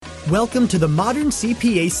Welcome to the Modern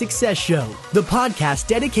CPA Success Show, the podcast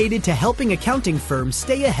dedicated to helping accounting firms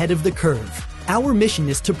stay ahead of the curve. Our mission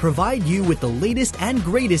is to provide you with the latest and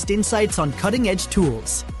greatest insights on cutting-edge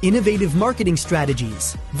tools, innovative marketing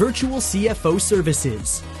strategies, virtual CFO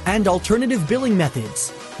services, and alternative billing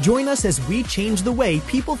methods. Join us as we change the way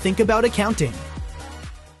people think about accounting.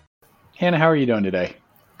 Hannah, how are you doing today?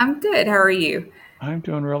 I'm good. How are you? I'm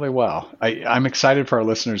doing really well. I'm excited for our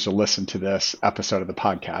listeners to listen to this episode of the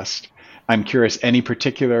podcast. I'm curious, any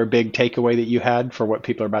particular big takeaway that you had for what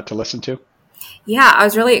people are about to listen to? Yeah, I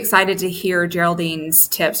was really excited to hear Geraldine's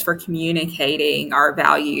tips for communicating our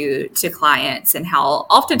value to clients and how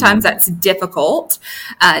oftentimes that's difficult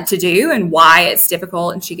to do and why it's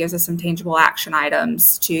difficult. And she gives us some tangible action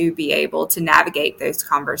items to be able to navigate those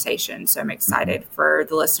conversations. So I'm excited for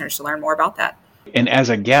the listeners to learn more about that. And as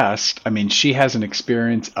a guest, she has an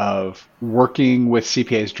experience of working with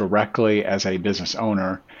CPAs directly as a business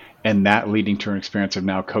owner, and that leading to an experience of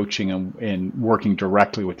now coaching and working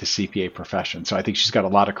directly with the CPA profession. So I think she's got a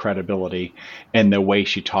lot of credibility in the way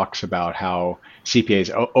she talks about how CPAs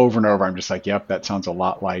over and over, I'm just like, yep, that sounds a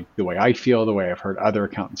lot like the way I feel, the way I've heard other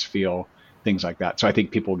accountants feel, things like that. So I think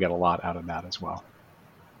people will get a lot out of that as well.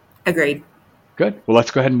 Agreed. Good. Well, let's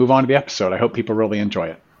go ahead and move on to the episode. I hope people really enjoy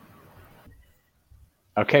it.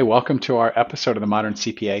 Okay, welcome to our episode of the Modern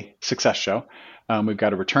CPA Success Show. We've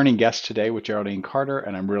got a returning guest today with Geraldine Carter,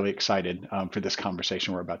 and I'm really excited for this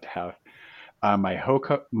conversation we're about to have.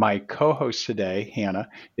 My co-host today, Hannah,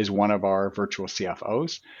 is one of our virtual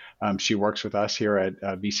CFOs. She works with us here at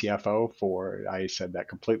VCFO I said that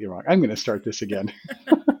completely wrong. I'm going to start this again.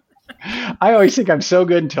 I always think I'm so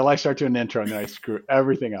good until I start doing an intro and then I screw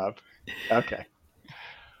everything up. Okay.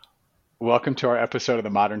 Welcome to our episode of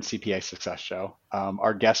the Modern CPA Success Show.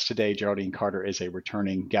 Our guest today, Geraldine Carter, is a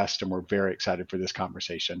returning guest, and we're very excited for this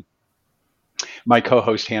conversation. My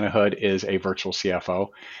co-host, Hannah Hood, is a virtual CFO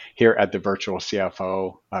here at the Virtual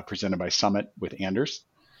CFO presented by Summit with Anders.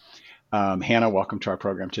 Hannah, welcome to our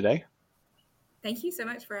program today. Thank you so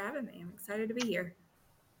much for having me. I'm excited to be here.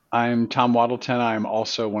 I'm Tom Waddleton. I'm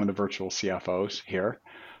also one of the virtual CFOs here.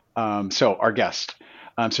 So our guest.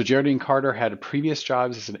 So Geraldine Carter had previous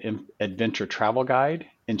jobs as an adventure travel guide,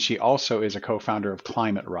 and she also is a co-founder of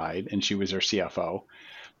Climate Ride, and she was her CFO.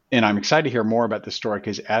 And I'm excited to hear more about this story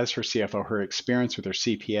because as her CFO, her experience with her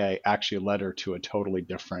CPA actually led her to a totally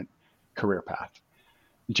different career path.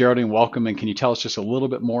 Geraldine, welcome, and can you tell us just a little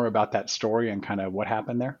bit more about that story and kind of what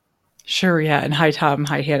happened there? Sure, yeah. And hi, Tom.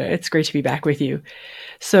 Hi, Hannah. It's great to be back with you.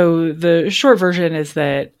 So the short version is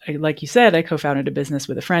that, like you said, I co-founded a business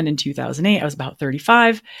with a friend in 2008. I was about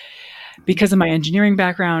 35. Because of my engineering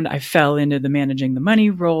background, I fell into the managing the money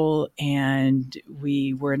role, and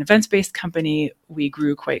we were an events-based company. We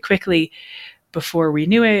grew quite quickly. Before we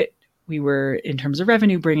knew it, we were, in terms of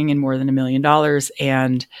revenue, bringing in more than $1 million.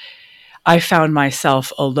 And I found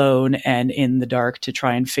myself alone and in the dark to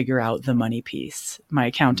try and figure out the money piece. My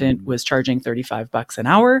accountant was charging $35 an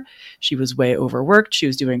hour. She was way overworked. She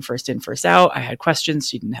was doing first in, first out. I had questions.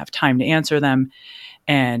 She didn't have time to answer them.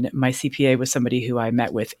 And my CPA was somebody who I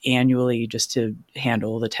met with annually just to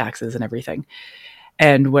handle the taxes and everything.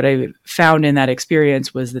 And what I found in that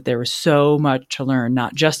experience was that there was so much to learn,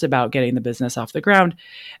 not just about getting the business off the ground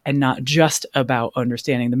and not just about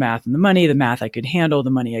understanding the math and the money. The math I could handle, the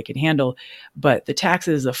money I could handle, but the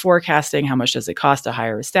taxes, the forecasting, how much does it cost to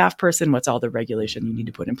hire a staff person? What's all the regulation you need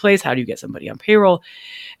to put in place? How do you get somebody on payroll?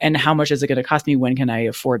 And how much is it going to cost me? When can I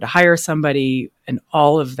afford to hire somebody? And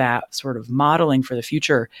all of that sort of modeling for the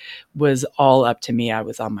future was all up to me. I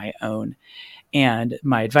was on my own. And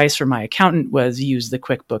my advice from my accountant was use the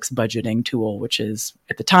QuickBooks budgeting tool, which is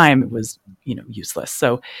at the time it was, useless.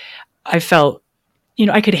 So I felt,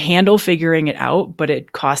 I could handle figuring it out, but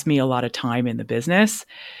it cost me a lot of time in the business,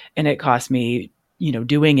 and it cost me,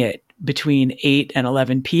 doing it between 8 and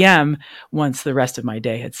 11 p.m. once the rest of my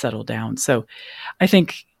day had settled down. So I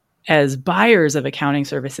think as buyers of accounting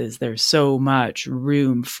services, there's so much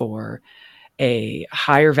room for a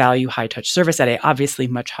higher value, high touch service at a obviously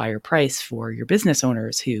much higher price for your business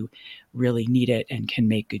owners who really need it and can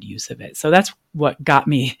make good use of it. So that's what got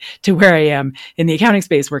me to where I am in the accounting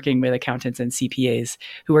space, working with accountants and CPAs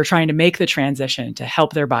who are trying to make the transition to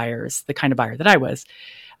help their buyers, the kind of buyer that I was,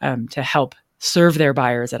 to help serve their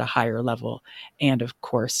buyers at a higher level. And of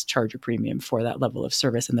course, charge a premium for that level of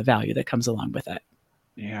service and the value that comes along with it.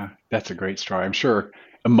 Yeah, that's a great story. I'm sure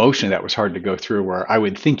emotionally that was hard to go through, where I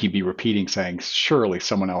would think you'd be repeating saying, surely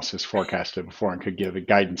someone else has forecasted before and could give a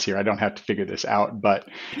guidance here. I don't have to figure this out. But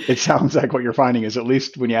it sounds like what you're finding is, at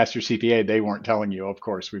least when you asked your CPA, they weren't telling you, of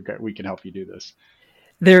course, we can help you do this.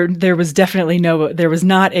 There was definitely there was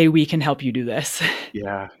not a, we can help you do this.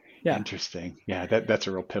 Yeah. Yeah. Interesting. Yeah, that's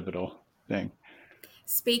a real pivotal thing.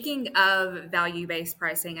 Speaking of value-based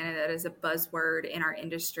pricing, I know that is a buzzword in our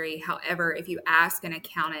industry. However, if you ask an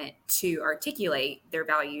accountant to articulate their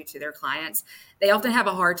value to their clients, they often have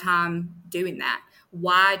a hard time doing that.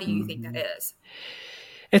 Why do you think that is?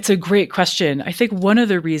 It's a great question. I think one of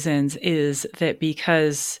the reasons is that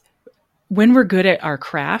because when we're good at our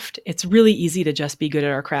craft, it's really easy to just be good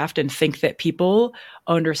at our craft and think that people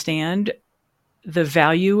understand the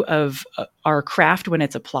value of our craft when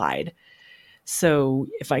it's applied. So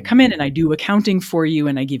if I come in and I do accounting for you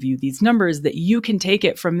and I give you these numbers, that you can take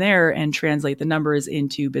it from there and translate the numbers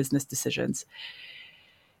into business decisions.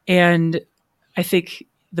 And I think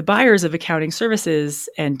the buyers of accounting services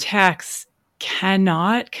and tax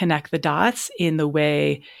cannot connect the dots in the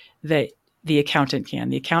way that the accountant can.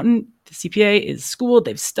 The accountant, the CPA, is schooled.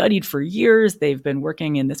 They've studied for years. They've been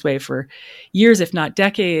working in this way for years, if not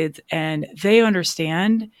decades, and they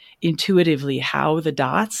understand intuitively how the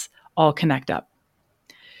dots all connect up.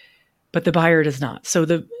 But the buyer does not. So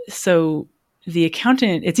the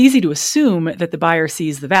accountant, it's easy to assume that the buyer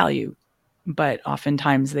sees the value, but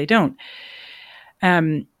oftentimes they don't.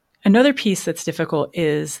 Another piece that's difficult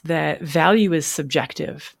is that value is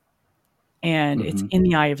subjective and it's in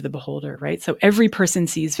the eye of the beholder, right? So every person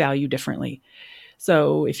sees value differently.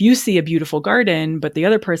 So if you see a beautiful garden, but the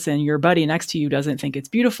other person, your buddy next to you, doesn't think it's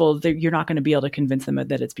beautiful, you're not going to be able to convince them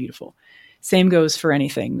that it's beautiful. Same goes for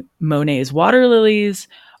anything. Monet's water lilies,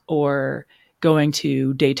 or going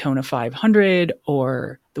to Daytona 500,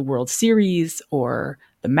 or the World Series, or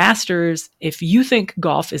the Masters. If you think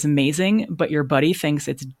golf is amazing, but your buddy thinks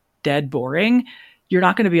it's dead boring, you're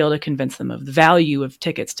not going to be able to convince them of the value of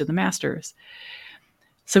tickets to the Masters.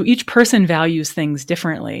 So each person values things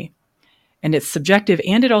differently, and it's subjective,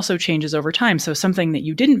 and it also changes over time. So something that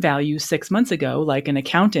you didn't value 6 months ago, like an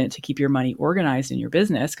accountant to keep your money organized in your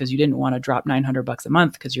business because you didn't want to drop $900 a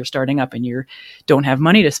month because you're starting up and you don't have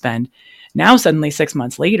money to spend. Now suddenly 6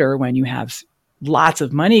 months later, when you have lots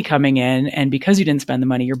of money coming in, and because you didn't spend the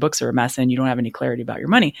money, your books are a mess and you don't have any clarity about your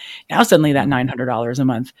money. Now suddenly that $900 a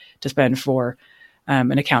month to spend for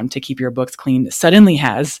an accountant to keep your books clean suddenly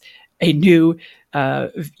has a new,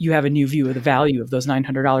 you have a new view of the value of those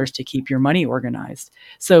 $900 to keep your money organized.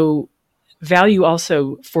 So value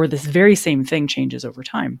also for this very same thing changes over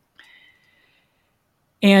time.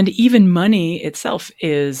 And even money itself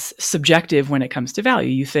is subjective when it comes to value.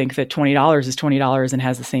 You think that $20 is $20 and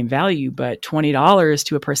has the same value, but $20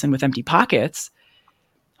 to a person with empty pockets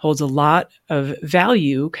holds a lot of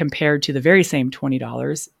value compared to the very same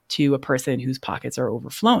 $20 to a person whose pockets are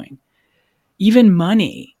overflowing. Even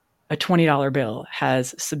money, a $20 bill,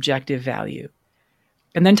 has subjective value.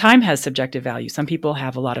 And then time has subjective value. Some people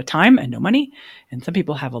have a lot of time and no money, and some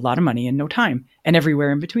people have a lot of money and no time, and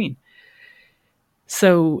everywhere in between.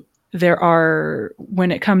 So there are,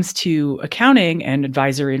 when it comes to accounting and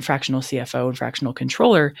advisory and fractional CFO and fractional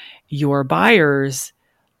controller, your buyers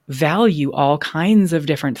value all kinds of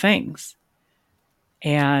different things.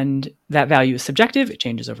 And that value is subjective. It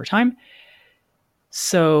changes over time.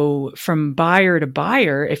 So from buyer to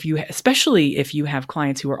buyer, especially if you have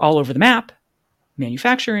clients who are all over the map,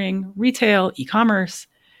 manufacturing, retail, e-commerce,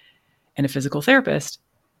 and a physical therapist,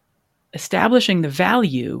 establishing the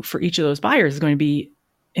value for each of those buyers is going to be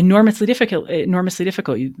enormously difficult.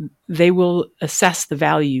 They will assess the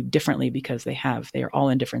value differently because they are all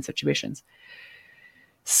in different situations.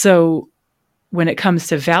 So when it comes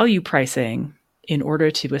to value pricing, in order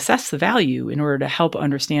to assess the value, in order to help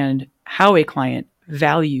understand how a client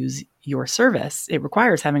values your service, it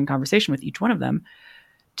requires having a conversation with each one of them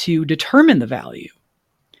to determine the value.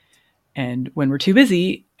 And when we're too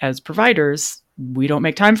busy as providers, we don't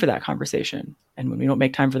make time for that conversation. And when we don't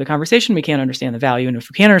make time for the conversation, we can't understand the value. And if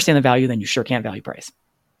we can't understand the value, then you sure can't value price.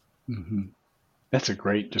 Mm-hmm. That's a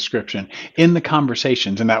great description. In the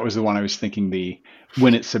conversations, and that was the one I was thinking,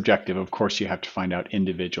 when it's subjective, of course, you have to find out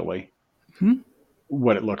individually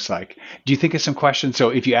what it looks like. Do you think of some questions? So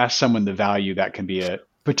if you ask someone the value, that can be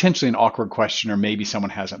potentially an awkward question, or maybe someone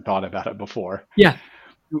hasn't thought about it before. Yeah.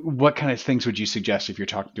 What kind of things would you suggest if you're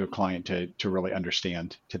talking to a client to really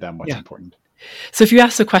understand to them what's important? So if you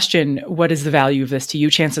ask the question, what is the value of this to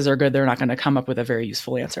you? Chances are good they're not going to come up with a very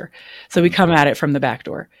useful answer. So we come at it from the back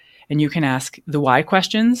door, and you can ask the why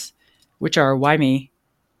questions, which are why me,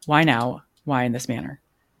 why now, why in this manner?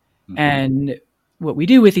 Mm-hmm. And what we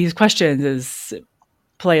do with these questions is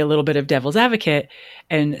play a little bit of devil's advocate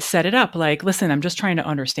and set it up like, listen, I'm just trying to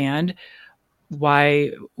understand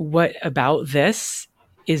what about this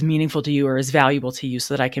is meaningful to you or is valuable to you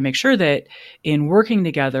so that I can make sure that in working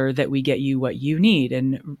together that we get you what you need.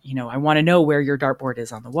 And, I want to know where your dartboard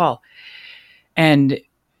is on the wall. And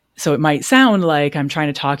So it might sound like I'm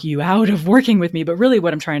trying to talk you out of working with me, but really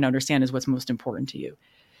what I'm trying to understand is what's most important to you.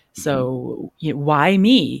 So why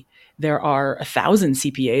me? There are 1,000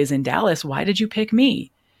 CPAs in Dallas. Why did you pick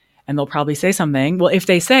me? And they'll probably say something. Well, if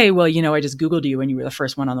they say, well, I just Googled you and you were the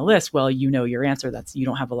first one on the list. Well, your answer. That's you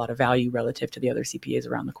don't have a lot of value relative to the other CPAs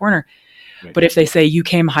around the corner. Right. But if they say you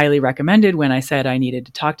came highly recommended when I said I needed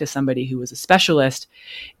to talk to somebody who was a specialist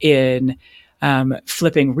in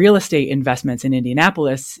flipping real estate investments in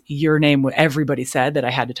Indianapolis, your name, everybody said that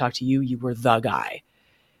I had to talk to you. You were the guy.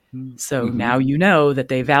 So now you know that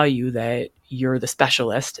they value that you're the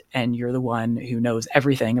specialist and you're the one who knows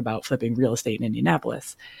everything about flipping real estate in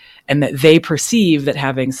Indianapolis, and that they perceive that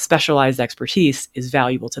having specialized expertise is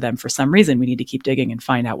valuable to them for some reason. We need to keep digging and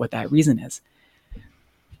find out what that reason is.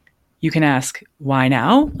 You can ask, why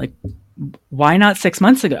now? Like, why not 6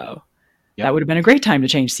 months ago? Yep. That would have been a great time to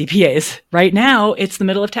change CPAs. Right now, it's the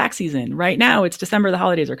middle of tax season. Right now, it's December. The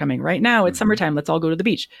holidays are coming. Right now, it's summertime. Let's all go to the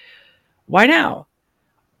beach. Why now?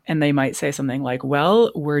 And they might say something like,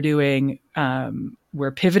 well, we're pivoting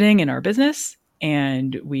in our business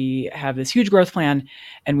and we have this huge growth plan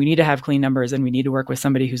and we need to have clean numbers and we need to work with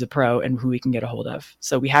somebody who's a pro and who we can get a hold of.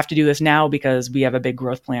 So we have to do this now because we have a big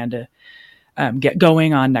growth plan to get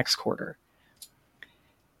going on next quarter.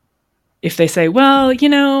 If they say, well,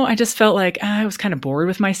 I just felt like I was kind of bored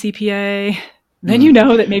with my CPA, then you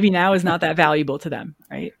know that maybe now is not that valuable to them,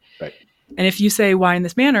 right? Right. And if you say, why in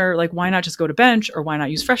this manner, like, why not just go to Bench, or why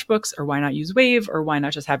not use FreshBooks, or why not use Wave, or why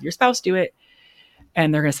not just have your spouse do it?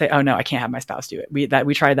 And they're going to say, oh no, I can't have my spouse do it.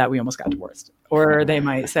 We tried that. We almost got divorced. Or they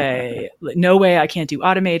might say, no way, I can't do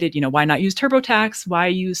automated. Why not use TurboTax? Why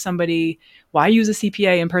use a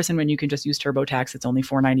CPA in person when you can just use TurboTax? It's only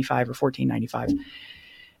 $4.95 or $14.95.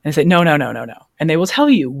 And they say, no. And they will tell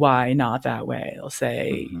you why not that way. They'll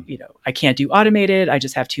say, I can't do automated. I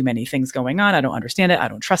just have too many things going on. I don't understand it. I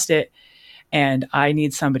don't trust it. And I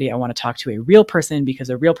need somebody, I want to talk to a real person because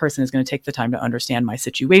a real person is going to take the time to understand my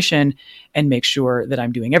situation and make sure that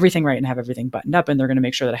I'm doing everything right and have everything buttoned up. And they're going to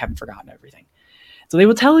make sure that I haven't forgotten everything. So they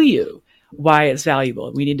will tell you why it's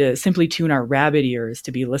valuable. We need to simply tune our rabbit ears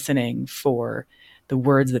to be listening for the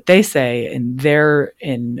words that they say in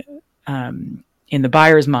the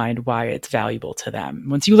buyer's mind, why it's valuable to them.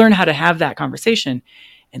 Once you learn how to have that conversation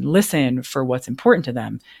and listen for what's important to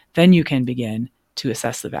them, then you can begin to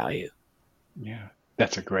assess the value. Yeah,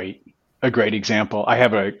 that's a great example. I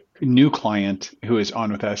have a new client who is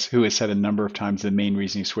on with us who has said a number of times the main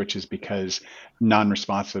reason he switches because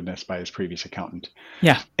non-responsiveness by his previous accountant.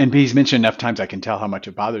 Yeah. And he's mentioned enough times I can tell how much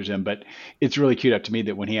it bothers him, but it's really cute up to me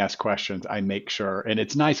that when he asks questions, I make sure, and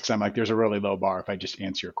it's nice because I'm like, there's a really low bar if I just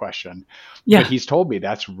answer your question. Yeah. But he's told me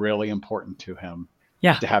that's really important to him.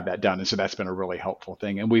 Yeah. To have that done. And so that's been a really helpful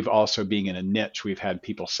thing. And we've also, being in a niche, we've had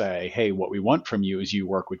people say, hey, what we want from you is you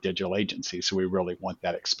work with digital agencies. So we really want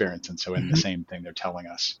that experience. And so in the same thing, they're telling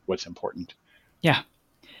us what's important. Yeah.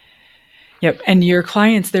 Yep. And your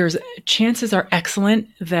clients, chances are excellent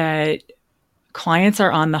that clients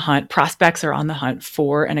are on the hunt, prospects are on the hunt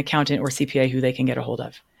for an accountant or CPA who they can get a hold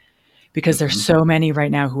of. Because there's so many right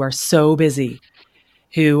now who are so busy,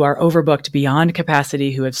 who are overbooked beyond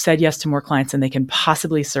capacity, who have said yes to more clients than they can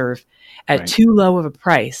possibly serve at too low of a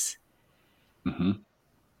price,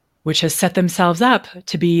 which has set themselves up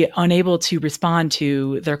to be unable to respond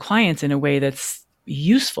to their clients in a way that's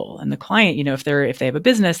useful. And the client, if they have a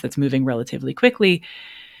business that's moving relatively quickly,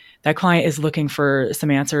 that client is looking for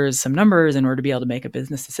some answers, some numbers in order to be able to make a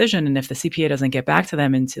business decision. And if the CPA doesn't get back to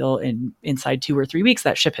them until inside 2 or 3 weeks,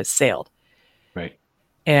 that ship has sailed. Right.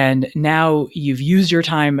 And now you've used your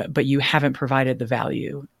time, but you haven't provided the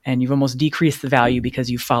value, and you've almost decreased the value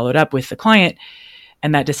because you followed up with the client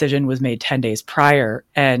and that decision was made 10 days prior.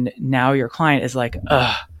 And now your client is like,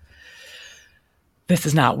 this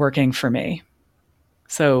is not working for me.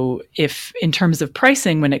 So if in terms of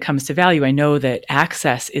pricing, when it comes to value, I know that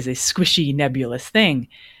access is a squishy, nebulous thing,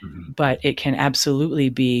 but it can absolutely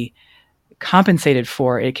be compensated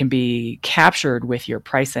for. It can be captured with your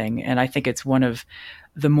pricing. And I think it's one of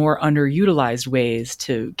the more underutilized ways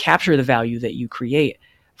to capture the value that you create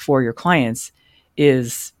for your clients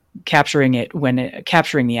is capturing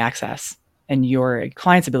the access and your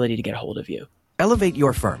client's ability to get a hold of you. Elevate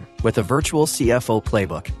your firm with a virtual CFO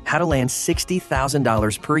playbook, how to land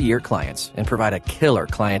 $60,000 per year clients and provide a killer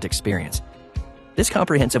client experience. This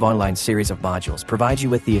comprehensive online series of modules provides you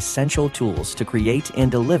with the essential tools to create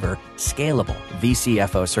and deliver scalable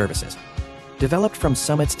VCFO services. Developed from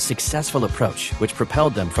Summit's successful approach, which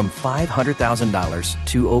propelled them from $500,000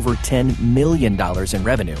 to over $10 million in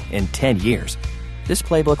revenue in 10 years, this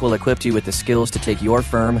playbook will equip you with the skills to take your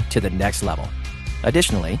firm to the next level.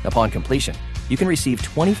 Additionally, upon completion, you can receive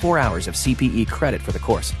 24 hours of CPE credit for the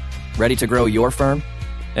course. Ready to grow your firm?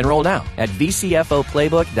 Enroll now at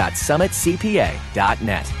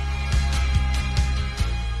vcfoplaybook.summitcpa.net.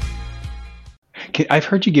 I've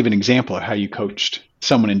heard you give an example of how you coached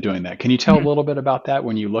someone in doing that. Can you tell a little bit about that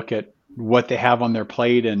when you look at what they have on their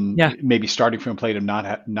plate and maybe starting from a plate of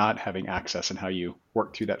not having access and how you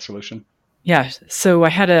work through that solution? Yeah. So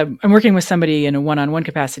I'm working with somebody in a one-on-one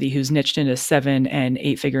capacity who's niched into 7 and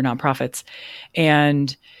 8 figure nonprofits.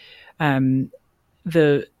 And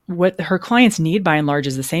what her clients need by and large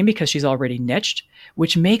is the same because she's already niched,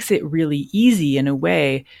 which makes it really easy in a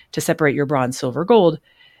way to separate your bronze, silver, gold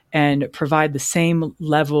and provide the same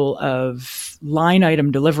level of line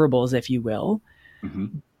item deliverables, if you will,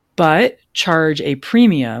 but charge a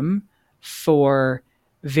premium for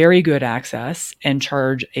very good access and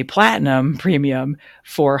charge a platinum premium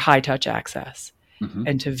for high touch access,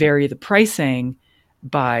 and to vary the pricing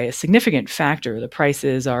by a significant factor. The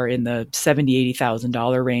prices are in the $70,000,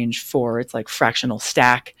 $80,000 range for it's like fractional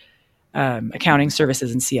stack accounting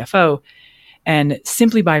services and CFO. And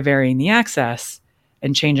simply by varying the access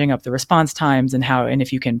and changing up the response times and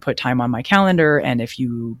if you can put time on my calendar, and if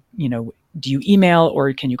do you email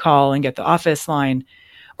or can you call and get the office line,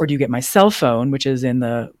 or do you get my cell phone, which is in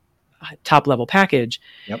the top level package?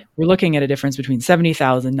 We're looking at a difference between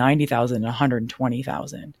 $70,000, $90,000, and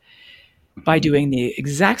 $120,000 by doing the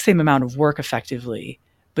exact same amount of work effectively,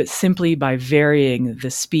 but simply by varying the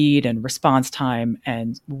speed and response time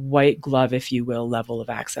and white glove, if you will, level of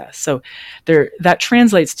access. So that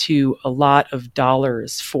translates to a lot of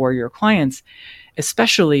dollars for your clients,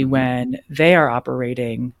 especially when they are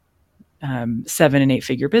operating 7 and 8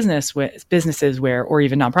 figure businesses or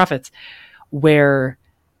even nonprofits, where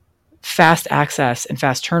fast access and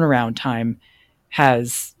fast turnaround time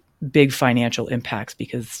has big financial impacts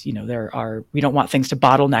because, we don't want things to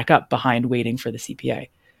bottleneck up behind waiting for the CPA.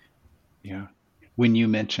 Yeah. When you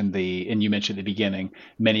mentioned at the beginning,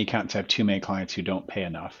 many accountants have too many clients who don't pay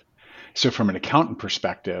enough. So from an accountant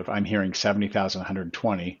perspective, I'm hearing 70,000,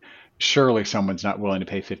 120. Surely someone's not willing to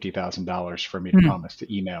pay $50,000 for me to promise to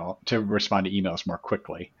respond to emails more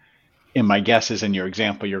quickly. And my guess is in your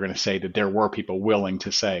example, you're going to say that there were people willing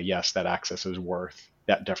to say, yes, that access is worth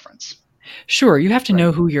that difference. Sure. You have to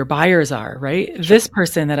know who your buyers are, right? Sure. This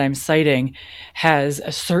person that I'm citing has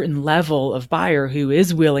a certain level of buyer who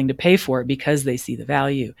is willing to pay for it because they see the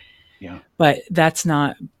value. Yeah. But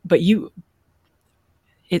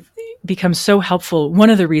it becomes so helpful. One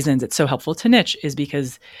of the reasons it's so helpful to niche is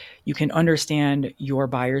because you can understand your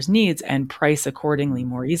buyer's needs and price accordingly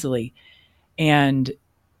more easily. And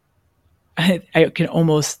I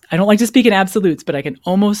don't like to speak in absolutes, but I can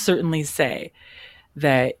almost certainly say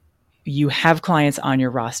that you have clients on your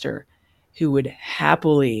roster who would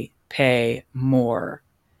happily pay more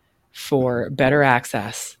for better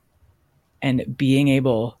access and being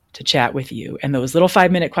able to chat with you. And those little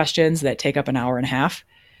 5-minute questions that take up an hour and a half,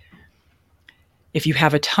 if you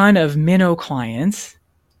have a ton of minnow clients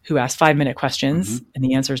who ask 5-minute questions and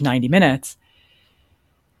the answer is 90 minutes,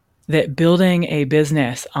 that building a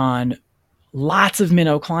business on lots of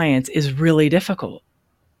minnow clients is really difficult.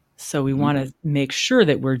 So we want to make sure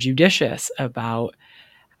that we're judicious about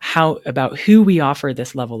who we offer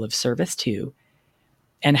this level of service to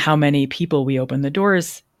and how many people we open the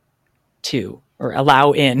doors to or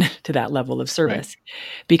allow in to that level of service.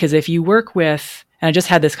 Right. Because if you work with, and I just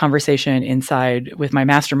had this conversation inside with my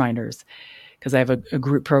masterminders, because I have a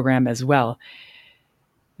group program as well,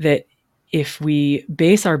 that if we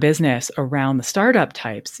base our business around the startup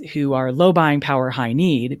types who are low buying power, high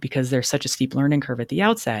need, because there's such a steep learning curve at the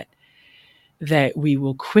outset, that you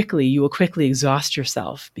will quickly exhaust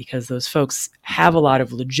yourself because those folks have a lot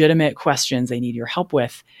of legitimate questions they need your help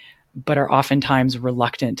with, but are oftentimes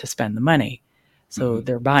reluctant to spend the money. So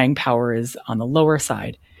their buying power is on the lower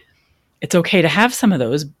side. It's okay to have some of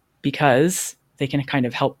those because they can kind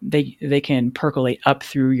of help, they can percolate up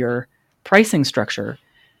through your pricing structure.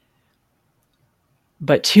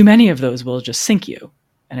 But too many of those will just sink you.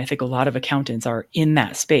 And I think a lot of accountants are in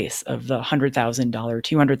that space of the $100,000,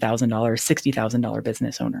 $200,000, $60,000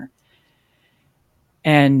 business owner.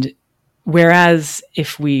 And whereas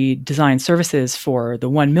if we design services for the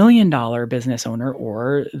 $1 million business owner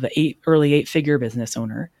or the early 8-figure business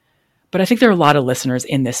owner, but I think there are a lot of listeners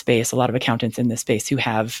in this space, a lot of accountants in this space who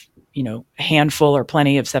have, a handful or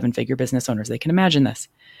plenty of 7-figure business owners. They can imagine this,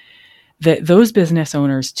 that those business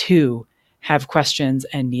owners too have questions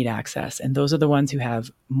and need access. And those are the ones who have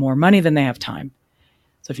more money than they have time.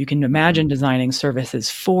 So if you can imagine designing services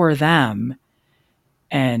for them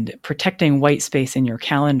and protecting white space in your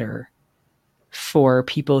calendar for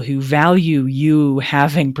people who value you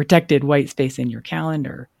having protected white space in your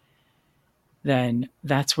calendar, then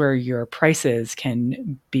that's where your prices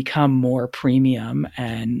can become more premium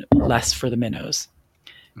and less for the minnows.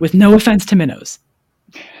 With no offense to minnows.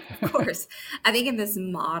 Of course. I think in this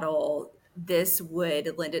model, this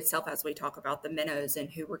would lend itself, as we talk about the minnows and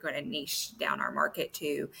who we're going to niche down our market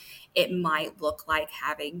to, it might look like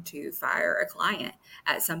having to fire a client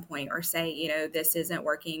at some point or say, this isn't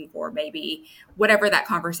working, or maybe whatever that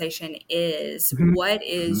conversation is. Mm-hmm. What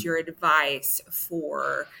is your advice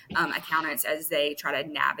for accountants as they try to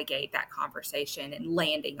navigate that conversation and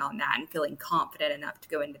landing on that and feeling confident enough to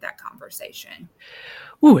go into that conversation?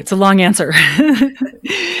 Ooh, it's a long answer.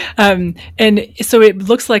 And so it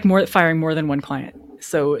looks like firing more than one client.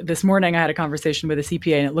 So this morning I had a conversation with a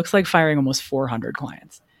CPA, and it looks like firing almost 400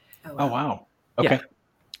 clients. Oh, wow. Okay. Yeah.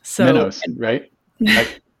 So minnows, right?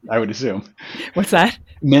 I would assume. What's that?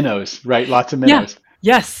 Minnows, right? Lots of minnows.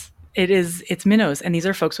 Yeah. Yes, it is. It's minnows. And these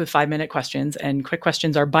are folks with 5-minute questions, and quick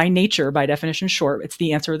questions are by nature, by definition, short. It's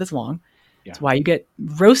the answer that's long. Yeah. It's why you get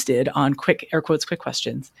roasted on quick, air quotes, quick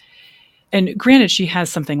questions. And granted, she has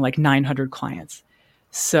something like 900 clients.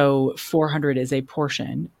 So 400 is a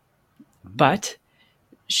portion, but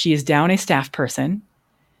she is down a staff person.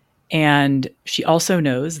 And she also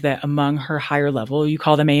knows that among her higher level, you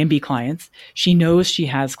call them A and B clients, she knows she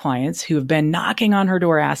has clients who have been knocking on her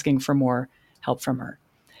door asking for more help from her.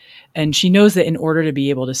 And she knows that in order to be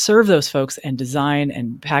able to serve those folks and design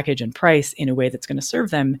and package and price in a way that's going to serve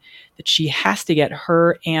them, that she has to get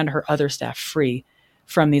her and her other staff free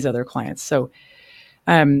from these other clients. So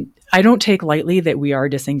I don't take lightly that we are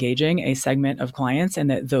disengaging a segment of clients, and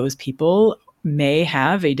that those people may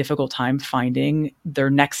have a difficult time finding their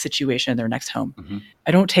next situation, their next home. Mm-hmm.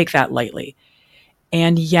 I don't take that lightly.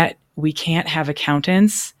 And yet we can't have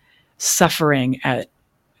accountants suffering and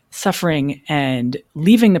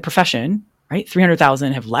leaving the profession, right?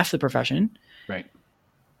 300,000 have left the profession. Right.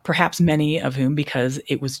 Perhaps many of whom because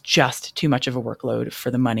it was just too much of a workload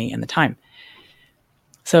for the money and the time.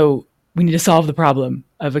 So we need to solve the problem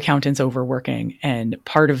of accountants overworking. And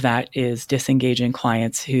part of that is disengaging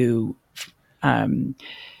clients who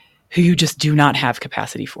you just do not have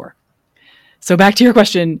capacity for. So back to your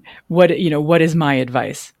question, what is my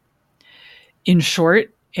advice? In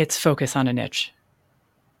short, it's focus on a niche.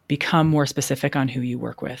 Become more specific on who you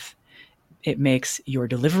work with. It makes your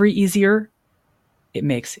delivery easier. It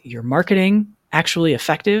makes your marketing actually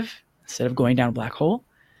effective instead of going down a black hole.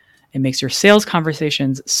 It makes your sales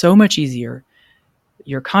conversations so much easier.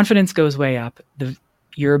 Your confidence goes way up.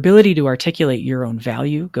 Your ability to articulate your own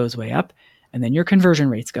value goes way up. And then your conversion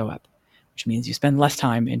rates go up, which means you spend less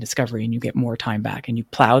time in discovery and you get more time back. And you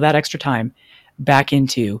plow that extra time back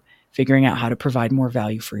into figuring out how to provide more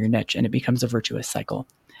value for your niche. And it becomes a virtuous cycle.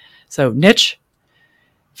 So niche,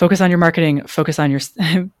 focus on your marketing, focus on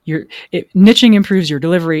niching improves your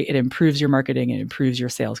delivery, it improves your marketing, it improves your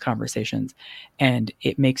sales conversations, and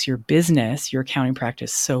it makes your business, your accounting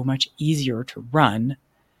practice so much easier to run.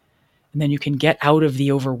 And then you can get out of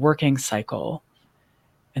the overworking cycle,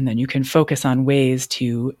 and then you can focus on ways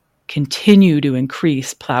to continue to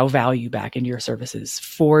plow value back into your services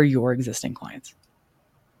for your existing clients.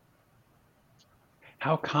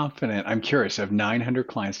 How confident, I'm curious, of 900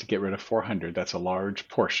 clients to get rid of 400, that's a large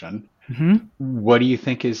portion. Mm-hmm. What do you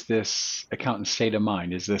think is this accountant's state of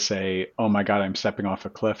mind? Is this oh my God, I'm stepping off a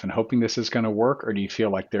cliff and hoping this is going to work? Or do you feel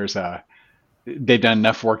like they've done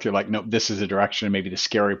enough work, they're like, nope, this is a direction, and maybe the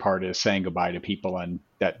scary part is saying goodbye to people, and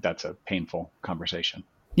that's a painful conversation?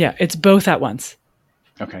 Yeah, it's both at once.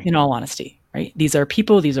 Okay. In all honesty, right? These are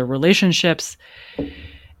people, these are relationships.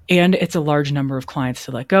 And it's a large number of clients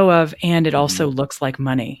to let go of. And it also looks like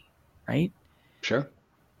money, right? Sure.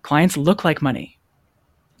 Clients look like money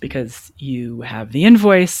because you have the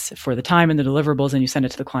invoice for the time and the deliverables, and you send it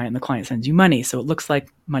to the client, and the client sends you money. So it looks like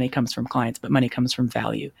money comes from clients, but money comes from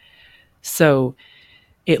value. So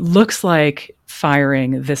it looks like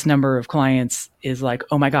firing this number of clients is like,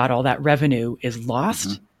 oh my God, all that revenue is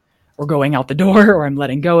lost or going out the door, or I'm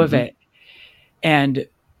letting go of it. And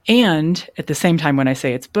at the same time, when I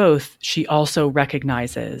say it's both, she also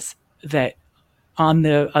recognizes that on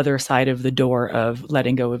the other side of the door of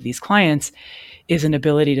letting go of these clients is an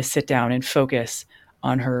ability to sit down and focus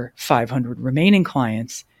on her 500 remaining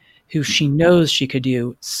clients who she knows she could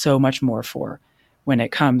do so much more for when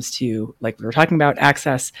it comes to, like we were talking about,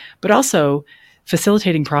 access, but also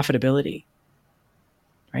facilitating profitability,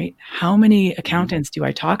 right? How many accountants do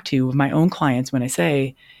I talk to of my own clients when I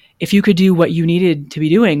say, if you could do what you needed to be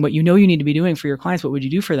doing, what you know you need to be doing for your clients, what would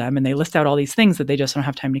you do for them? And they list out all these things that they just don't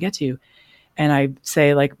have time to get to. And I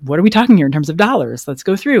say, like, what are we talking here in terms of dollars? Let's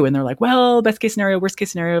go through. And they're like, well, best case scenario, worst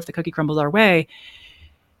case scenario, if the cookie crumbles our way.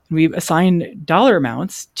 We assign dollar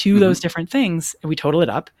amounts to those different things and we total it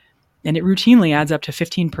up. And it routinely adds up to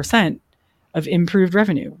 15% of improved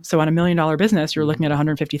revenue. So on $1 million business, you're looking at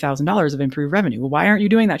 $150,000 of improved revenue. Well, why aren't you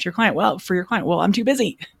doing that to your client? Well, for your client, well, I'm too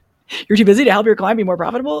busy. You're too busy to help your client be more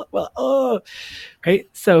profitable? Well, right?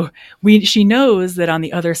 So she knows that on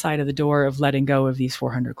the other side of the door of letting go of these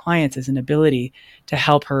 400 clients is an ability to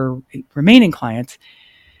help her remaining clients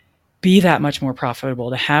be that much more profitable,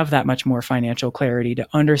 to have that much more financial clarity, to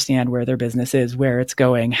understand where their business is, where it's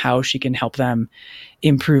going, how she can help them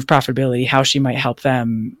improve profitability, how she might help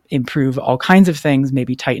them improve all kinds of things,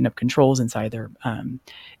 maybe tighten up controls inside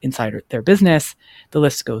their business. The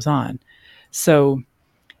list goes on. So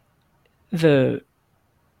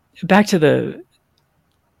back to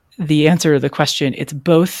the answer to the question, it's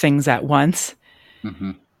both things at once.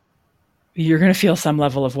 Mm-hmm. You're going to feel some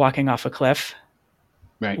level of walking off a cliff.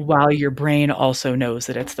 Right. While your brain also knows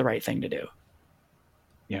that it's the right thing to do.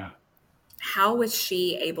 Yeah. How was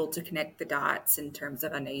she able to connect the dots in terms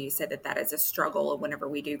of, I know you said that is a struggle whenever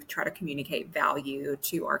we do try to communicate value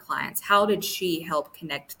to our clients. How did she help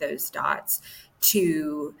connect those dots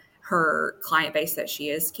to her client base that she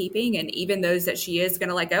is keeping, and even those that she is going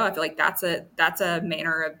to let go? I feel like that's a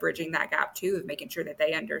manner of bridging that gap too, of making sure that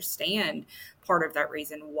they understand part of that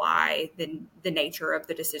reason why the nature of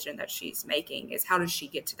the decision that she's making is. How does she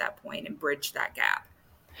get to that point and bridge that gap?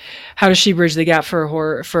 How does she bridge the gap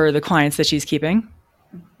for the clients that she's keeping?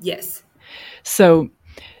 Yes. So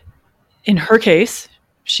in her case,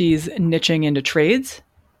 she's niching into trades.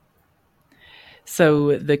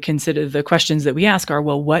 So the questions that we ask are,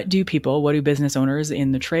 well, what do business owners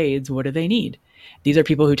in the trades, what do they need? These are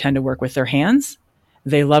people who tend to work with their hands.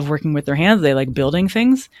 They love working with their hands. They like building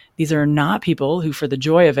things. These are not people who, for the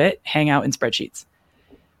joy of it, hang out in spreadsheets.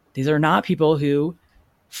 These are not people who,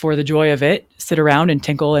 for the joy of it, sit around and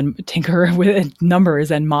tinker with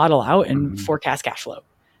numbers and model out and forecast cash flow,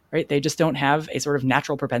 right? They just don't have a sort of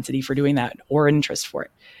natural propensity for doing that or an interest for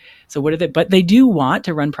it. So but they do want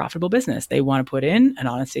to run profitable business. They want to put in an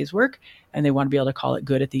honest day's work, and they want to be able to call it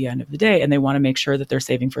good at the end of the day. And they want to make sure that they're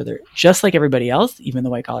saving for just like everybody else, even the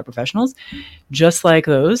white collar professionals, just like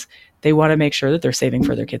those, they want to make sure that they're saving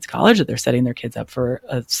for their kids' college, that they're setting their kids up for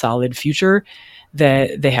a solid future,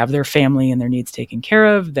 that they have their family and their needs taken care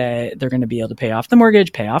of, that they're going to be able to pay off the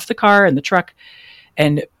mortgage, pay off the car and the truck.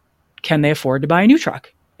 And can they afford to buy a new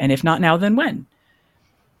truck? And if not now, then when?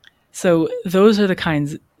 So those are the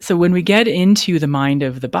kinds. So when we get into the mind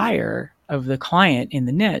of the buyer, of the client in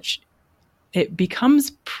the niche, it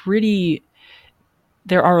becomes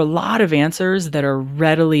there are a lot of answers that are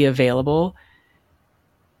readily available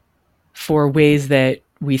for ways that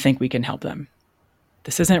we think we can help them.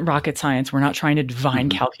 This isn't rocket science. We're not trying to divine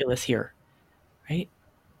calculus here, right?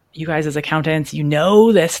 You guys as accountants, you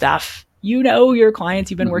know this stuff. You know your clients.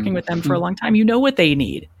 You've been working with them for a long time. You know what they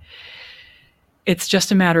need. It's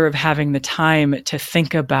just a matter of having the time to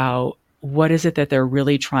think about what is it that they're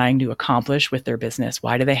really trying to accomplish with their business.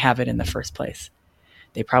 Why do they have it in the first place?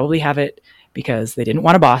 They probably have it because they didn't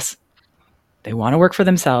want a boss. They want to work for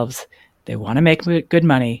themselves. They want to make good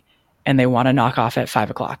money, and they want to knock off at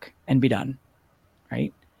 5:00 and be done,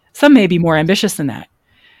 right? Some may be more ambitious than that.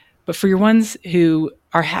 But for your ones who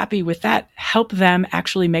are happy with that, help them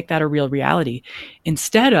actually make that a real reality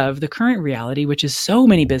instead of the current reality, which is so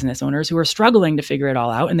many business owners who are struggling to figure it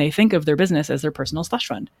all out, and they think of their business as their personal slush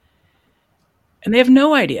fund. And they have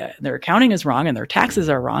no idea. Their accounting is wrong and their taxes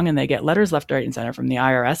are wrong, and they get letters left, right, and center from the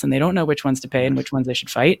IRS, and they don't know which ones to pay and which ones they should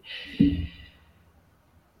fight.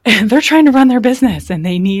 And they're trying to run their business, and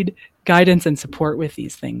they need guidance and support with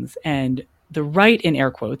these things. And the right, in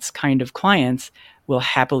air quotes, kind of clients will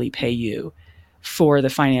happily pay you for the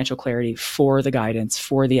financial clarity, for the guidance,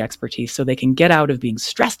 for the expertise, so they can get out of being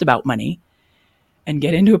stressed about money and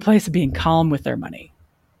get into a place of being calm with their money.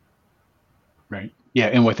 Right. Yeah.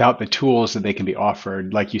 And without the tools that they can be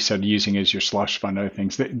offered, like you said, using as your slush fund, other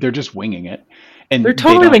things, they're just winging it. And they're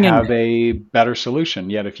totally they don't have a better solution.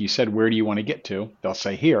 Yet if you said, where do you want to get to? They'll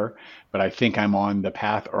say here, but I think I'm on the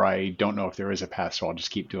path, or I don't know if there is a path, so I'll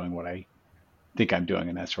just keep doing what I think I'm doing.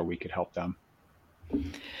 And that's where we could help them.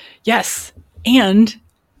 Yes. And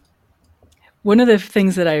one of the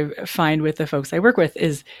things that I find with the folks I work with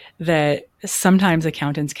is that sometimes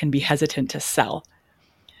accountants can be hesitant to sell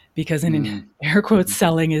because in air quotes,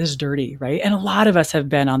 selling is dirty, right? And a lot of us have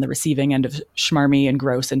been on the receiving end of schmarmy and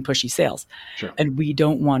gross and pushy sales. Sure. And we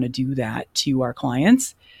don't want to do that to our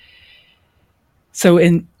clients. So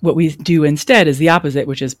what we do instead is the opposite,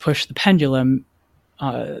 which is push the pendulum,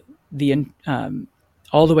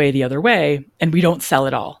 all the way the other way, and we don't sell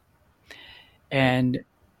it all. And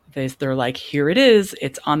they're like, here it is.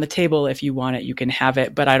 It's on the table. If you want it, you can have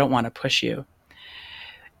it, but I don't want to push you.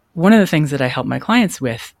 One of the things that I help my clients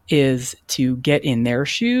with is to get in their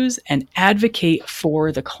shoes and advocate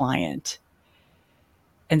for the client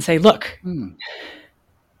and say, look,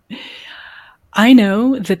 I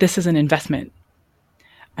know that this is an investment.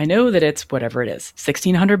 I know that it's whatever it is,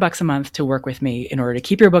 $1,600 a month to work with me in order to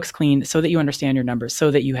keep your books clean so that you understand your numbers, so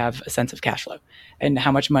that you have a sense of cash flow and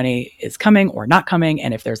how much money is coming or not coming.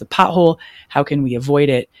 And if there's a pothole, how can we avoid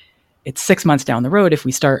it? It's 6 months down the road. If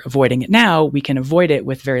we start avoiding it now, we can avoid it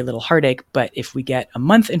with very little heartache. But if we get a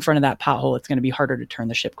month in front of that pothole, it's going to be harder to turn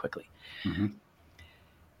the ship quickly. Mm-hmm.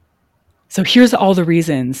 So here's all the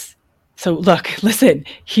reasons. So look, listen,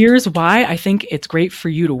 here's why I think it's great for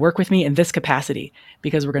you to work with me in this capacity,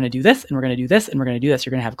 because we're going to do this and we're going to do this and we're going to do this.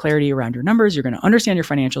 You're going to have clarity around your numbers. You're going to understand your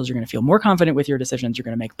financials. You're going to feel more confident with your decisions. You're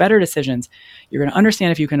going to make better decisions. You're going to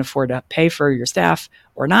understand if you can afford to pay for your staff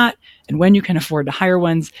or not, and when you can afford to hire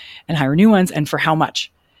ones and hire new ones, and for how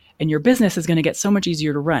much. And your business is going to get so much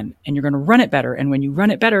easier to run, and you're going to run it better. And when you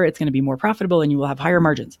run it better, it's going to be more profitable and you will have higher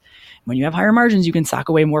margins. When you have higher margins, you can sock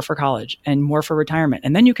away more for college and more for retirement.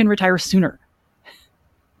 And then you can retire sooner.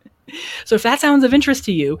 So if that sounds of interest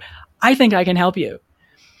to you, I think I can help you.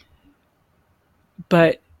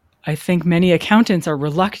 But I think many accountants are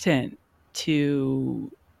reluctant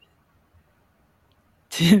to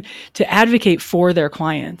advocate for their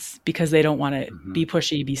clients because they don't want to be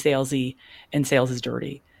pushy, be salesy, and sales is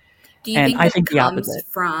dirty. Do you think it comes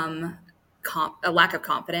from a lack of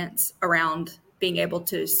confidence around being able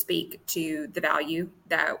to speak to the value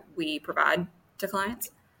that we provide to clients?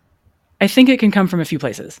 I think it can come from a few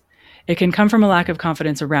places. It can come from a lack of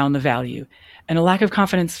confidence around the value. And a lack of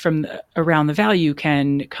confidence around the value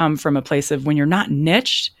can come from a place of when you're not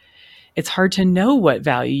niched, it's hard to know what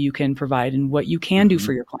value you can provide and what you can do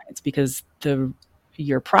for your clients, because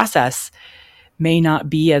your process may not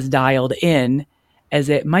be as dialed in as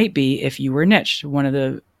it might be if you were niched. One of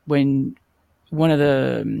the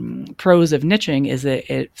pros of niching is that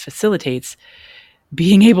it facilitates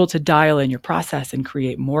being able to dial in your process and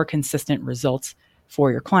create more consistent results for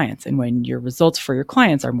your clients. And when your results for your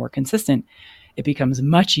clients are more consistent, it becomes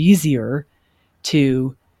much easier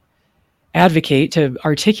to advocate, to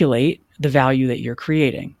articulate the value that you're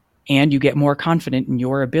creating. And you get more confident in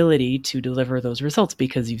your ability to deliver those results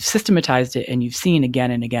because you've systematized it and you've seen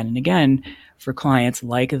again and again and again, for clients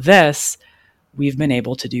like this, we've been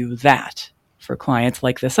able to do that. For clients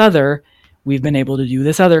like this other, we've been able to do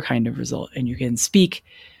this other kind of result. And you can speak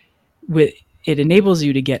with, it enables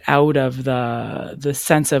you to get out of the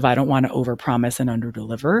sense of, I don't want to overpromise and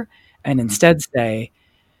underdeliver, and instead say,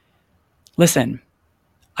 listen,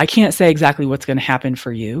 I can't say exactly what's going to happen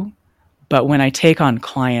for you, but when I take on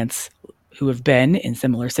clients who have been in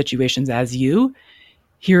similar situations as you,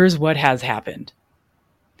 here's what has happened.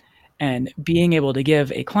 And being able to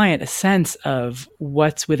give a client a sense of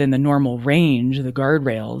what's within the normal range, the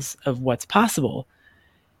guardrails of what's possible,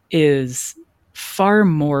 is far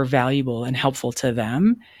more valuable and helpful to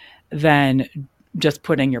them than just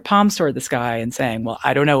putting your palms toward the sky and saying, well,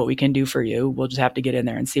 I don't know what we can do for you. We'll just have to get in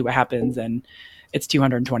there and see what happens. And it's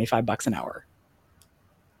 $225 an hour.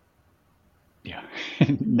 Yeah,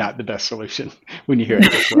 not the best solution when you hear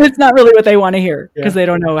it this way. It's not really what they want to hear because they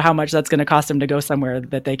don't know how much that's going to cost them to go somewhere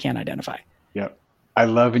that they can't identify. Yep. I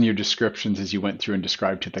love in your descriptions as you went through and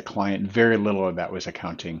described to the client, very little of that was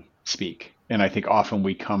accounting speak. And I think often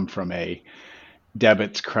we come from a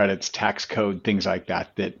debits, credits, tax code, things like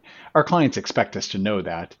that, that our clients expect us to know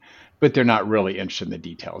that, but they're not really interested in the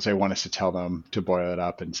details. They want us to tell them to boil it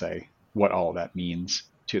up and say what all that means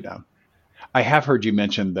to them. I have heard you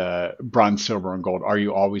mention the bronze, silver, and gold. Are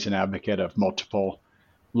you always an advocate of multiple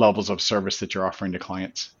levels of service that you're offering to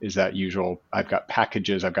clients? Is that usual? I've got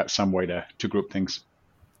packages. I've got some way to group things.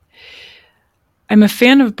 I'm a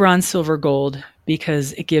fan of bronze, silver, gold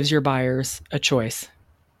because it gives your buyers a choice.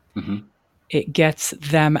 Mm-hmm. It gets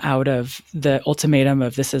them out of the ultimatum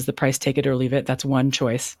of this is the price, take it or leave it. That's one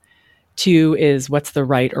choice. 2 is what's the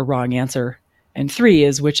right or wrong answer. And 3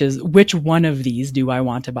 is which one of these do I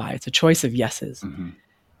want to buy? It's a choice of yeses. Mm-hmm.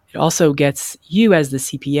 It also gets you as the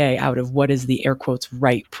CPA out of what is the air quotes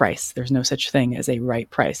right price. There's no such thing as a right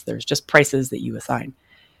price. There's just prices that you assign.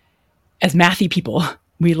 As mathy people,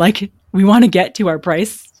 we want to get to our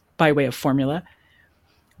price by way of formula,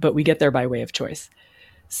 but we get there by way of choice.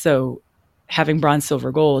 So having bronze,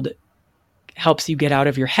 silver, gold helps you get out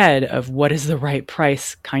of your head of what is the right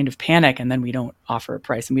price kind of panic. And then we don't offer a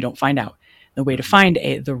price and we don't find out. The way to find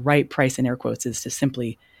the right price in air quotes is to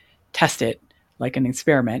simply test it, like an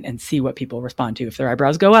experiment and see what people respond to. If their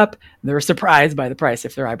eyebrows go up, they're surprised by the price.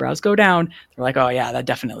 If their eyebrows go down, they're like, oh yeah, that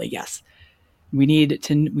definitely, yes. We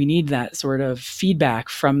need that sort of feedback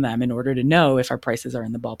from them in order to know if our prices are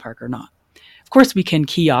in the ballpark or not. Of course, we can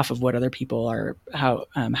key off of what other people are, how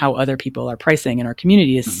other people are pricing in our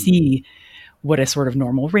community to see what a sort of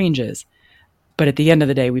normal range is. But at the end of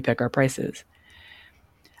the day, we pick our prices.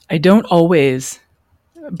 I don't always.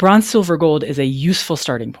 Bronze, silver, gold is a useful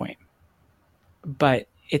starting point, but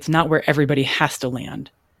it's not where everybody has to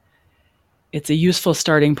land. It's a useful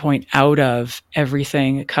starting point out of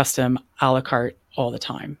everything custom, a la carte, all the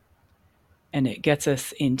time. And it gets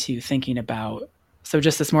us into thinking about, so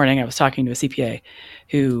just this morning I was talking to a CPA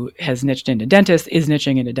who has niched into dentist, is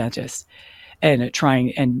niching into dentist, and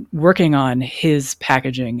trying and working on his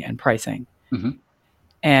packaging and pricing. Mm-hmm.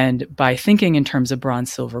 And by thinking in terms of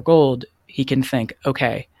bronze, silver, gold, he can think,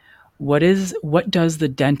 okay, what does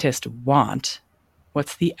the dentist want?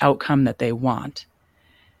 What's the outcome that they want?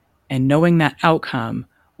 And knowing that outcome,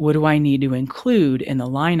 what do I need to include in the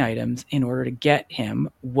line items in order to get him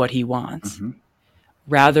what he wants? Mm-hmm.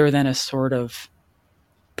 Rather than a sort of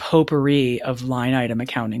potpourri of line item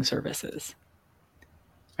accounting services.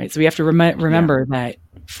 Right? So we have to remember that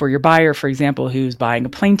for your buyer, for example, who's buying a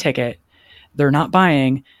plane ticket, they're not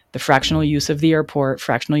buying the fractional use of the airport,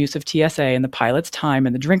 fractional use of TSA, and the pilot's time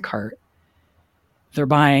and the drink cart. They're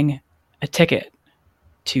buying a ticket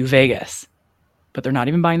to Vegas. But they're not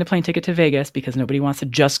even buying the plane ticket to Vegas because nobody wants to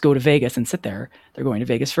just go to Vegas and sit there. They're going to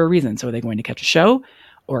Vegas for a reason. So are they going to catch a show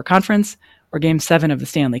or a conference or Game 7 of the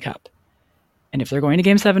Stanley Cup? And if they're going to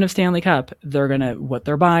Game 7 of Stanley Cup, what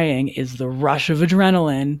they're buying is the rush of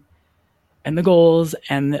adrenaline and the goals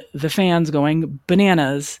and the fans going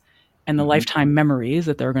bananas and the lifetime memories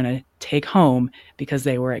that they're going to take home because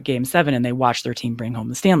they were at Game 7 and they watched their team bring home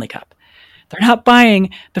the Stanley Cup. They're not buying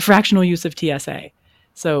the fractional use of TSA.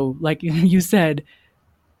 So like you said,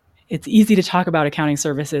 it's easy to talk about accounting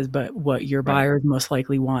services, but what your buyers most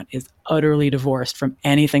likely want is utterly divorced from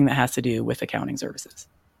anything that has to do with accounting services.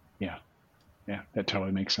 Yeah. Yeah, that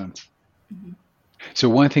totally makes sense. Mm-hmm. So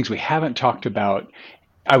one of the things we haven't talked about,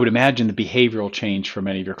 I would imagine the behavioral change for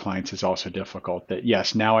many of your clients is also difficult. That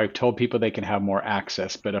yes, now I've told people they can have more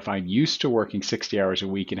access, but if I'm used to working 60 hours a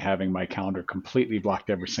week and having my calendar completely blocked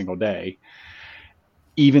every single day,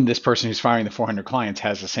 even this person who's firing the 400 clients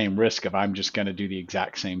has the same risk of I'm just going to do the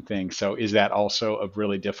exact same thing. So is that also a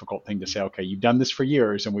really difficult thing to say, okay, you've done this for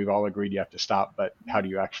years and we've all agreed you have to stop, but how do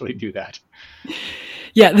you actually do that?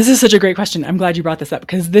 Yeah, this is such a great question. I'm glad you brought this up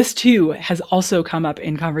because this too has also come up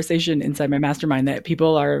in conversation inside my mastermind that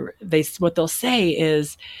people what they'll say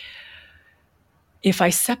is, if I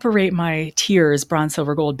separate my tiers, bronze,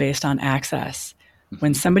 silver, gold, based on access,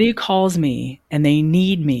 when somebody calls me and they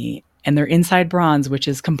need me, and they're inside bronze, which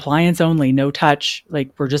is compliance only, no touch, like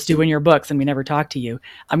we're just doing your books and we never talk to you,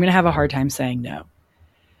 I'm going to have a hard time saying no.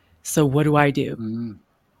 So what do I do? Mm-hmm.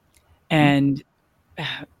 And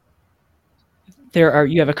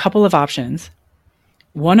you have a couple of options.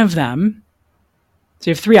 One of them, so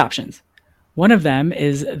you have three options. One of them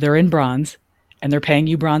is they're in bronze and they're paying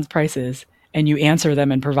you bronze prices and you answer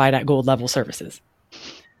them and provide at gold level services.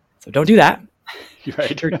 So don't do that.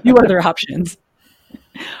 Right. There are two other options.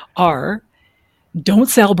 Are don't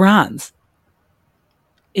sell bronze.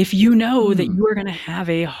 If you know that you are going to have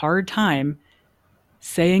a hard time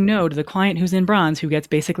saying no to the client who's in bronze, who gets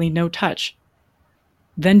basically no touch,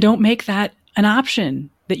 then don't make that an option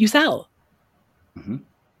that you sell. Mm-hmm.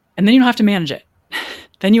 And then you don't have to manage it.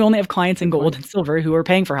 Then you only have clients in gold and silver who are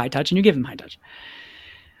paying for high touch and you give them high touch.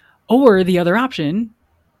 Or the other option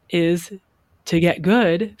is to get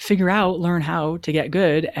good, learn how to get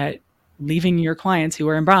good at leaving your clients who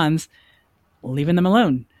are in bronze, leaving them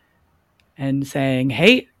alone and saying,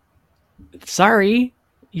 hey, sorry,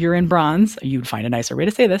 you're in bronze. You'd find a nicer way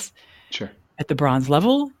to say this. Sure. At the bronze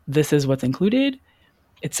level, this is what's included.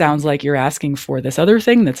 It sounds like you're asking for this other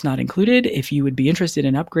thing that's not included. If you would be interested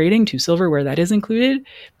in upgrading to silver where that is included,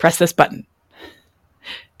 press this button.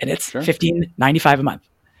 And it's $15.95 a month.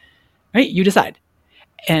 Right? You decide.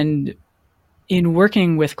 And in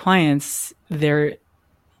working with clients,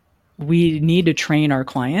 we need to train our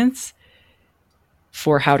clients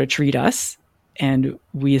for how to treat us. And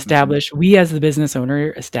we as the business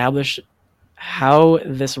owner, establish how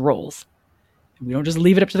this rolls. We don't just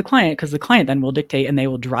leave it up to the client because the client then will dictate and they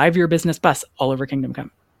will drive your business bus all over Kingdom Come.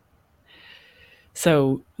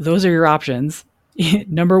 So those are your options.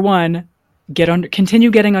 Number one, continue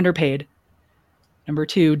getting underpaid. Number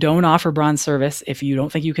two, don't offer bronze service if you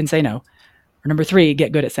don't think you can say no. Or number three,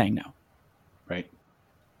 get good at saying no. Right.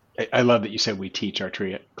 I love that you said we teach our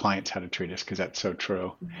clients how to treat us, because that's so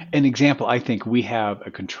true. An example, I think we have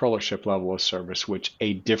a controllership level of service, which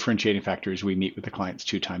a differentiating factor is we meet with the clients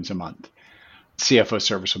 2 times a month. CFO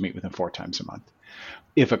service will meet with them 4 times a month.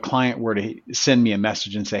 If a client were to send me a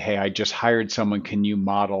message and say, hey, I just hired someone, can you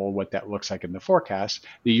model what that looks like in the forecast?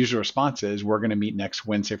 The usual response is, we're going to meet next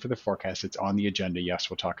Wednesday for the forecast. It's on the agenda. Yes,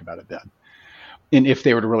 we'll talk about it then. And if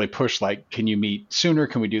they were to really push, like, can you meet sooner?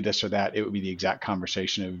 Can we do this or that? It would be the exact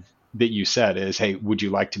conversation of that you said is, hey, would you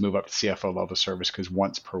like to move up to CFO level service? Because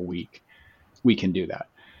once per week, we can do that.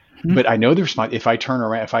 But I know the response. If I turn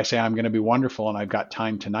around, if I say I'm going to be wonderful and I've got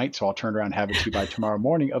time tonight, so I'll turn around and have it to you by tomorrow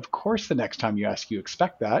morning. Of course, the next time you ask, you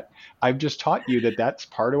expect that. I've just taught you that that's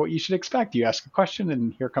part of what you should expect. You ask a question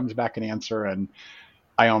and here comes back an answer. And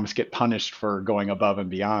I almost get punished for going above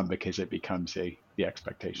and beyond because it becomes the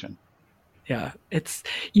expectation. Yeah. It's,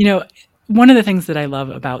 you know, one of the things that I love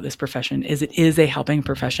about this profession is it is a helping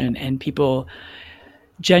profession, and people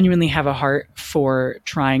genuinely have a heart for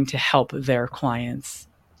trying to help their clients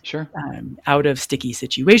Sure. Out of sticky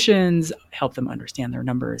situations, help them understand their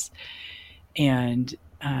numbers. And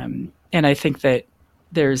I think that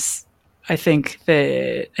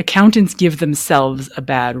accountants give themselves a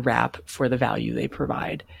bad rap for the value they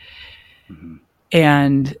provide. Mm-hmm.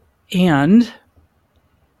 And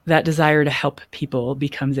that desire to help people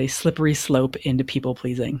becomes a slippery slope into people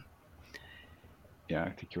pleasing. Yeah, I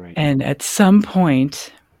think you're right. And at some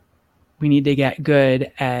point, we need to get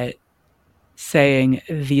good at saying,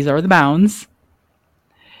 these are the bounds.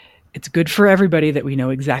 It's good for everybody that we know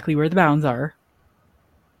exactly where the bounds are.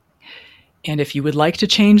 And if you would like to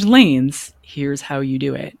change lanes, here's how you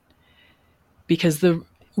do it. Because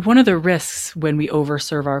one of the risks when we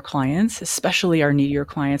overserve our clients, especially our needier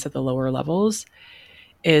clients at the lower levels,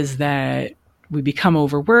 is that we become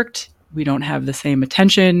overworked. We don't have the same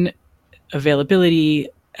attention, availability,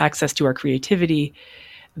 access to our creativity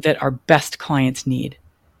that our best clients need.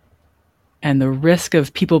 And the risk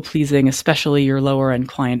of people pleasing, especially your lower end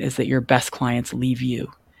client, is that your best clients leave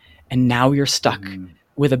you. And now you're stuck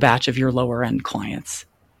with a batch of your lower end clients.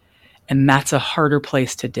 And that's a harder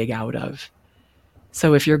place to dig out of.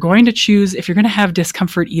 So if you're going to have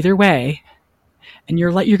discomfort either way, and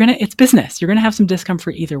it's business, you're going to have some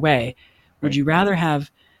discomfort either way. Would you rather have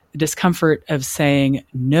the discomfort of saying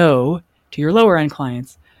no to your lower end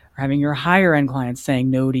clients, or having your higher end clients saying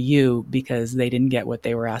no to you because they didn't get what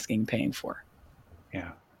they were paying for?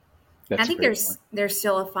 Yeah. I think there's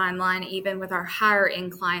still a fine line, even with our higher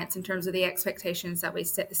end clients, in terms of the expectations that we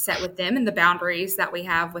set with them and the boundaries that we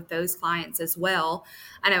have with those clients as well.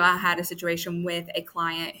 I know I had a situation with a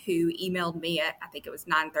client who emailed me at, I think it was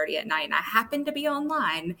 9:30 at night, and I happened to be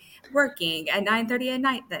online working at 9:30 at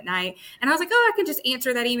night that night. And I was like, oh, I can just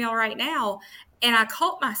answer that email right now. And I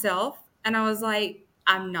caught myself and I was like,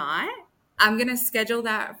 I'm not. I'm going to schedule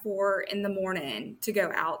that for in the morning to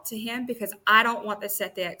go out to him, because I don't want to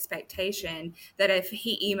set the expectation that if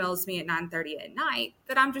he emails me at 9:30 at night,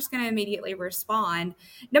 that I'm just going to immediately respond,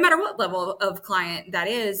 no matter what level of client that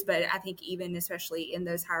is. But I think even especially in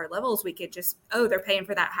those higher levels, we could just, they're paying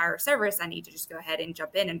for that higher service. I need to just go ahead and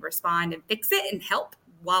jump in and respond and fix it and help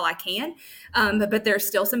while I can. But there's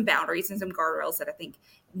still some boundaries and some guardrails that I think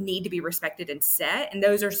need to be respected and set. And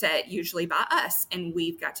those are set usually by us. And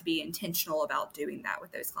we've got to be intentional about doing that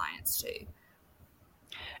with those clients too.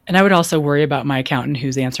 And I would also worry about my accountant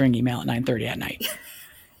who's answering email at 9:30 at night.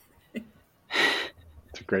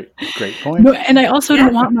 It's a great point. No, and I also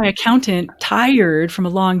don't want my accountant tired from a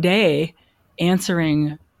long day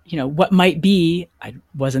answering, what might be, I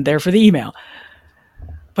wasn't there for the email.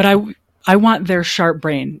 But I want their sharp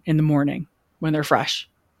brain in the morning when they're fresh.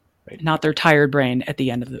 Right. Not their tired brain at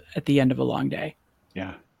the end of a long day.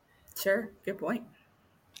 Yeah. Sure. Good point.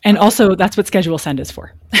 And also, that's what schedule send is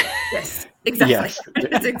for. Yes, exactly. Yes.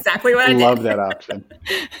 That's exactly what I did. Love that option.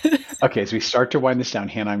 Okay, as we start to wind this down,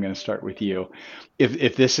 Hannah, I'm going to start with you.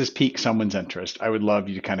 If this has piqued someone's interest, I would love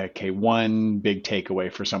you to one big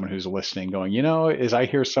takeaway for someone who's listening going, as I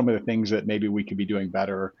hear some of the things that maybe we could be doing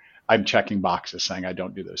better, I'm checking boxes saying I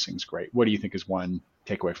don't do those things great. What do you think is one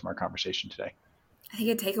takeaway from our conversation today? I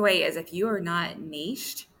think a takeaway is, if you are not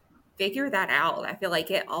niched, figure that out. I feel like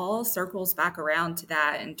it all circles back around to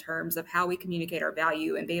that in terms of how we communicate our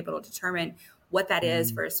value and be able to determine what that is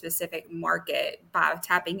for a specific market by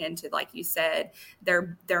tapping into, like you said,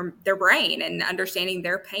 their brain and understanding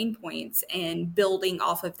their pain points and building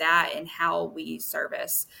off of that and how we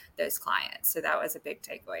service those clients. So that was a big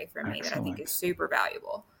takeaway for me. Excellent. That I think is super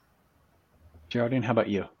valuable. Geraldine, how about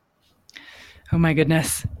you? Oh my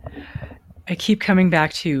goodness. I keep coming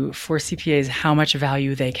back to, for CPAs, how much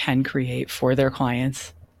value they can create for their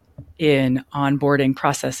clients in onboarding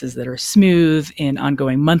processes that are smooth, in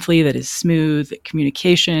ongoing monthly that is smooth,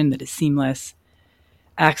 communication that is seamless,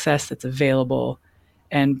 access that's available,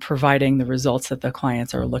 and providing the results that the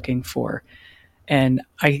clients are looking for. And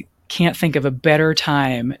I can't think of a better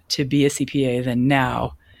time to be a CPA than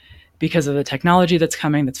now, because of the technology that's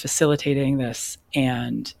coming, that's facilitating this,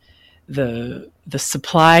 and the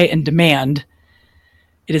supply and demand.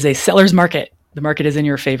 It is a seller's market. The market is in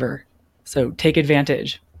your favor. So take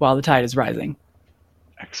advantage while the tide is rising.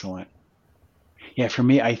 Excellent. Yeah, for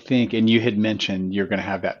me, I think, and you had mentioned you're going to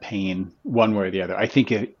have that pain one way or the other. I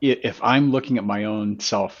think if I'm looking at my own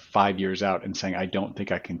self 5 years out and saying, I don't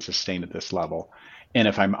think I can sustain at this level, and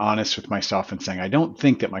if I'm honest with myself and saying, I don't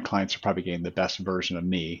think that my clients are probably getting the best version of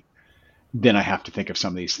me, then I have to think of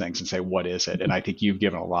some of these things and say, what is it? And I think you've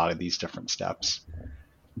given a lot of these different steps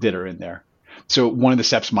that are in there. So one of the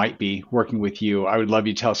steps might be working with you. I would love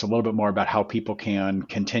you to tell us a little bit more about how people can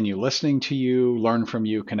continue listening to you, learn from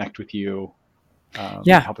you, connect with you.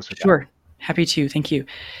 Help us with sure. that. Happy to. Thank you.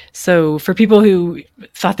 So for people who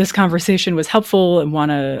thought this conversation was helpful and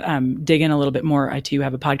want to dig in a little bit more, I too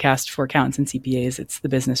have a podcast for accountants and CPAs. It's the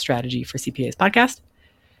Business Strategy for CPAs podcast.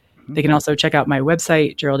 Mm-hmm. They can also check out my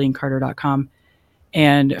website, geraldinecarter.com.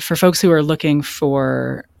 And for folks who are looking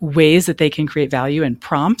for ways that they can create value and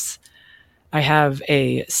prompts, I have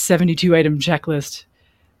a 72-item checklist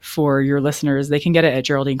for your listeners. They can get it at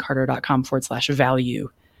geraldinecarter.com/value.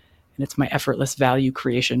 And it's my effortless value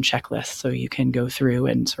creation checklist. So you can go through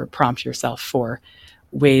and sort of prompt yourself for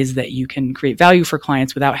ways that you can create value for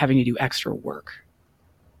clients without having to do extra work.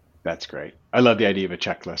 That's great. I love the idea of a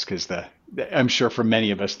checklist because I'm sure for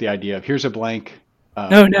many of us, the idea of here's a blank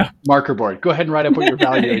marker board. Go ahead and write up what your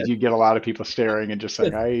value is. You get a lot of people staring and just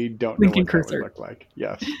saying, I don't know what that would look like.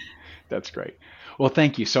 Yes, that's great. Well,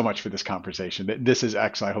 thank you so much for this conversation. This is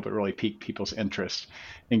excellent. I hope it really piqued people's interest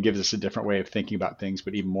and gives us a different way of thinking about things,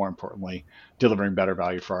 but even more importantly, delivering better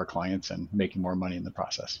value for our clients and making more money in the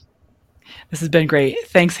process. This has been great.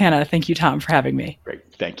 Thanks, Hannah. Thank you, Tom, for having me. Great.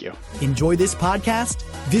 Thank you. Enjoy this podcast?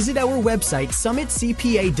 Visit our website,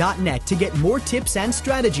 summitcpa.net, to get more tips and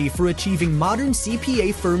strategy for achieving modern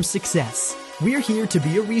CPA firm success. We're here to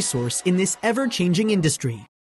be a resource in this ever-changing industry.